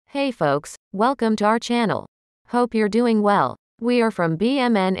Hey folks, welcome to our channel. Hope you're doing well. We are from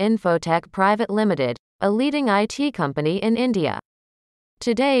BMN Infotech Private Limited, a leading IT company in India.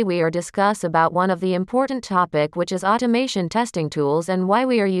 Today we are discuss about one of the important topic, which is automation testing tools and why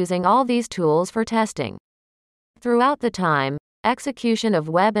we are using all these tools for testing. Throughout the time, execution of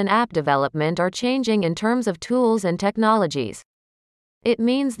web and app development are changing in terms of tools and technologies. It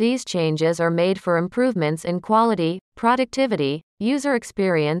means these changes are made for improvements in quality, productivity, user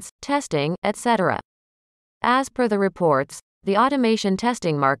experience, testing, etc. As per the reports, the automation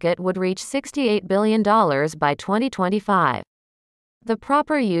testing market would reach $68 billion by 2025. The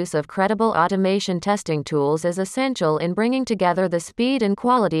proper use of credible automation testing tools is essential in bringing together the speed and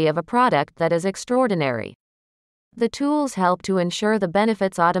quality of a product that is extraordinary. The tools help to ensure the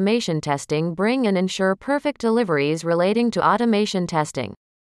benefits automation testing bring and ensure perfect deliveries relating to automation testing.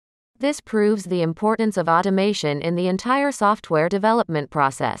 This proves the importance of automation in the entire software development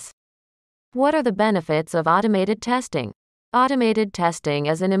process. What are the benefits of automated testing? Automated testing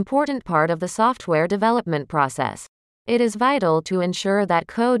is an important part of the software development process. It is vital to ensure that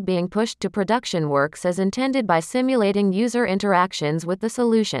code being pushed to production works as intended by simulating user interactions with the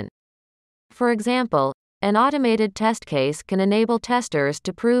solution. For example, an automated test case can enable testers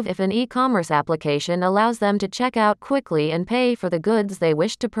to prove if an e-commerce application allows them to check out quickly and pay for the goods they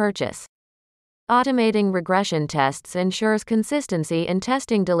wish to purchase. Automating regression tests ensures consistency in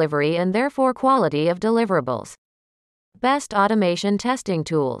testing delivery and therefore quality of deliverables. Best automation testing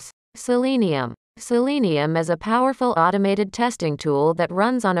tools. Selenium. Selenium is a powerful automated testing tool that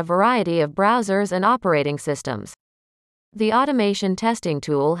runs on a variety of browsers and operating systems. The automation testing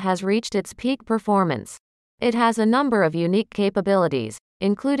tool has reached its peak performance. It has a number of unique capabilities,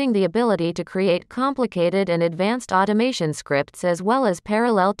 including the ability to create complicated and advanced automation scripts as well as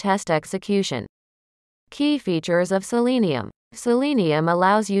parallel test execution. Key features of Selenium. Selenium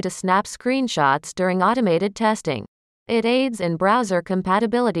allows you to snap screenshots during automated testing. It aids in browser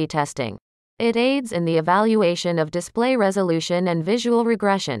compatibility testing. It aids in the evaluation of display resolution and visual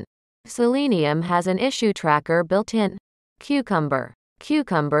regression. Selenium has an issue tracker built in. Cucumber.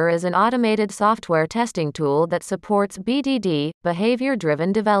 Cucumber is an automated software testing tool that supports BDD,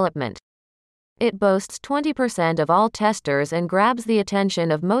 behavior-driven development. It boasts 20% of all testers and grabs the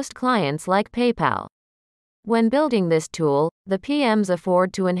attention of most clients like PayPal. When building this tool, the PMs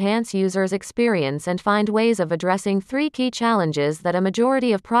afford to enhance users' experience and find ways of addressing three key challenges that a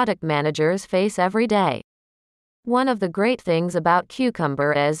majority of product managers face every day. One of the great things about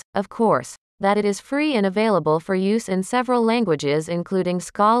Cucumber is, of course, that it is free and available for use in several languages including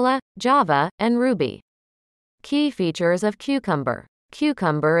Scala, Java, and Ruby. Key features of Cucumber.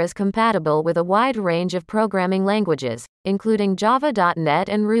 Cucumber is compatible with a wide range of programming languages, including Java.NET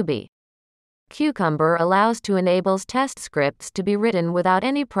and Ruby. Cucumber allows to enables test scripts to be written without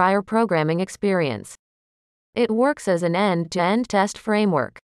any prior programming experience. It works as an end-to-end test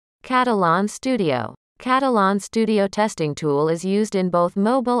framework. Katalon Studio. Katalon Studio testing tool is used in both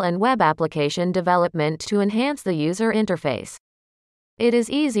mobile and web application development to enhance the user interface. It is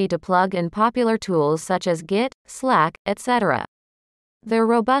easy to plug in popular tools such as Git, Slack, etc. Their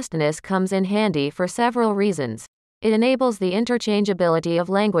robustness comes in handy for several reasons. It enables the interchangeability of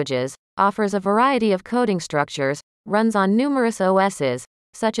languages, offers a variety of coding structures, runs on numerous OSs,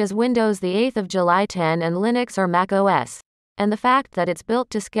 such as Windows the 8th of July 10 and Linux or Mac OS. And the fact that it's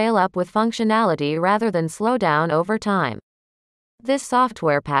built to scale up with functionality rather than slow down over time. This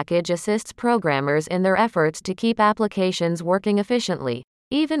software package assists programmers in their efforts to keep applications working efficiently,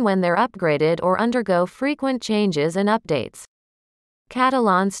 even when they're upgraded or undergo frequent changes and updates.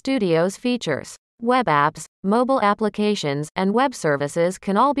 Katalon Studio's features. Web apps, mobile applications, and web services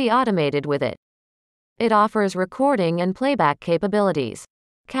can all be automated with it. It offers recording and playback capabilities.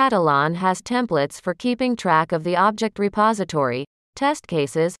 Katalon has templates for keeping track of the object repository, test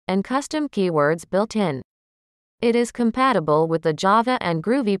cases, and custom keywords built in. It is compatible with the Java and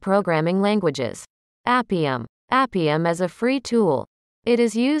Groovy programming languages. Appium. Appium is a free tool. It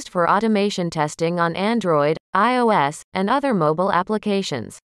is used for automation testing on Android, iOS, and other mobile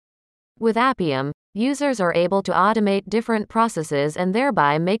applications. With Appium, users are able to automate different processes and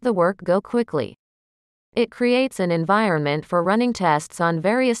thereby make the work go quickly. It creates an environment for running tests on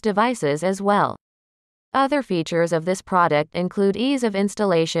various devices as well. Other features of this product include ease of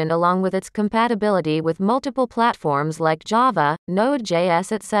installation along with its compatibility with multiple platforms like Java,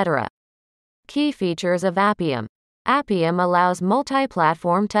 Node.js, etc. Key features of Appium. Appium allows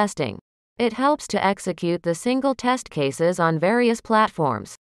multi-platform testing. It helps to execute the single test cases on various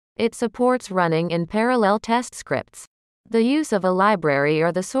platforms. It supports running in parallel test scripts. The use of a library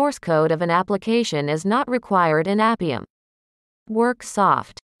or the source code of an application is not required in Appium.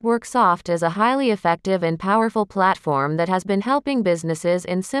 WorkSoft. WorkSoft is a highly effective and powerful platform that has been helping businesses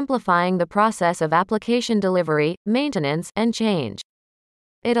in simplifying the process of application delivery, maintenance, and change.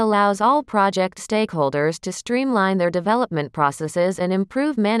 It allows all project stakeholders to streamline their development processes and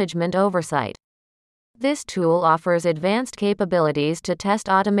improve management oversight. This tool offers advanced capabilities to test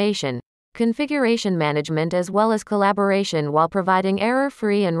automation, configuration management, as well as collaboration, while providing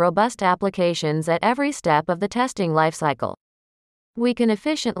error-free and robust applications at every step of the testing lifecycle. We can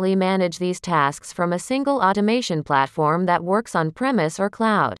efficiently manage these tasks from a single automation platform that works on-premise or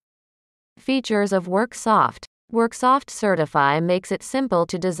cloud. Features of WorkSoft. WorkSoft Certify makes it simple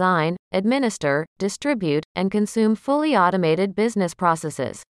to design, administer, distribute, and consume fully automated business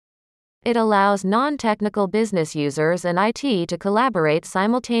processes. It allows non-technical business users and IT to collaborate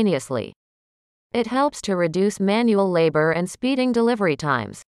simultaneously. It helps to reduce manual labor and speeding delivery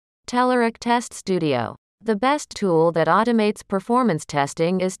times. Telerik Test Studio. The best tool that automates performance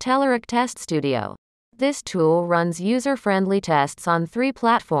testing is Telerik Test Studio. This tool runs user-friendly tests on 3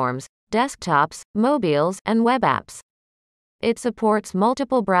 platforms: desktops, mobiles, and web apps. It supports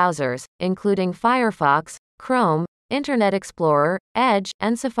multiple browsers, including Firefox, Chrome, Internet Explorer, Edge,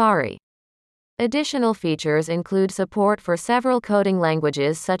 and Safari. Additional features include support for several coding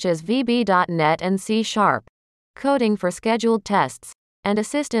languages such as VB.NET and C#, coding for scheduled tests, and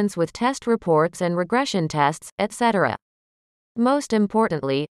assistance with test reports and regression tests, etc. Most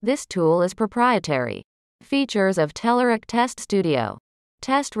importantly, this tool is proprietary. Features of Telerik Test Studio.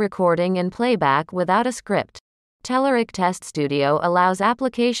 Test recording and playback without a script. Telerik Test Studio allows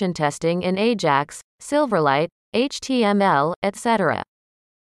application testing in Ajax, Silverlight, HTML, etc.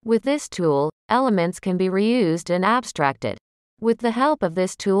 With this tool, elements can be reused and abstracted. With the help of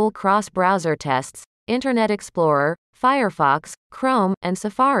this tool, cross-browser tests, Internet Explorer, Firefox, Chrome, and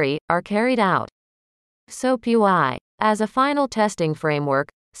Safari are carried out. SoapUI. As a final testing framework,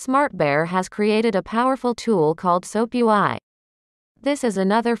 SmartBear has created a powerful tool called SoapUI. This is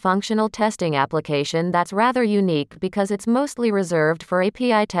another functional testing application that's rather unique because it's mostly reserved for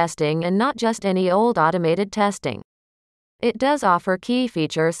API testing and not just any old automated testing. It does offer key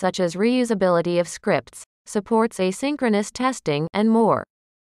features such as reusability of scripts, supports asynchronous testing, and more.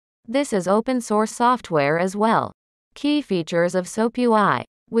 This is open source software as well. Key features of SoapUI.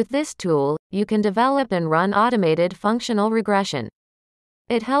 With this tool, you can develop and run automated functional regression.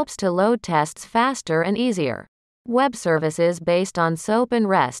 It helps to load tests faster and easier. Web services based on SOAP and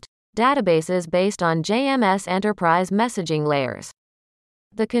REST. Databases based on JMS enterprise messaging layers.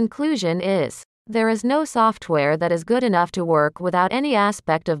 The conclusion is, there is no software that is good enough to work without any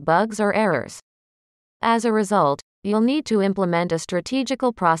aspect of bugs or errors. As a result, you'll need to implement a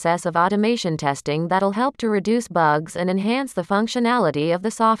strategical process of automation testing that'll help to reduce bugs and enhance the functionality of the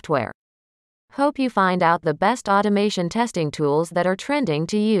software. Hope you find out the best automation testing tools that are trending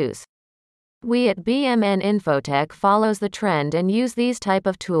to use. We at BMN Infotech follows the trend and use these type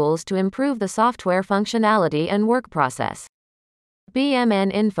of tools to improve the software functionality and work process.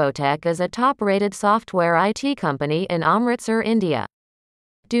 BMN Infotech is a top-rated software IT company in Amritsar, India.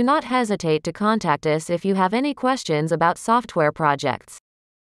 Do not hesitate to contact us if you have any questions about software projects.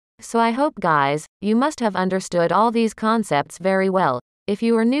 So I hope guys, you must have understood all these concepts very well. If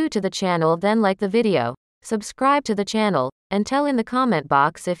you are new to the channel, then like the video, subscribe to the channel, and tell in the comment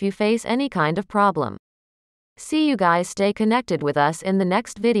box if you face any kind of problem. See you guys, stay connected with us in the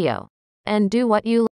next video. And do what you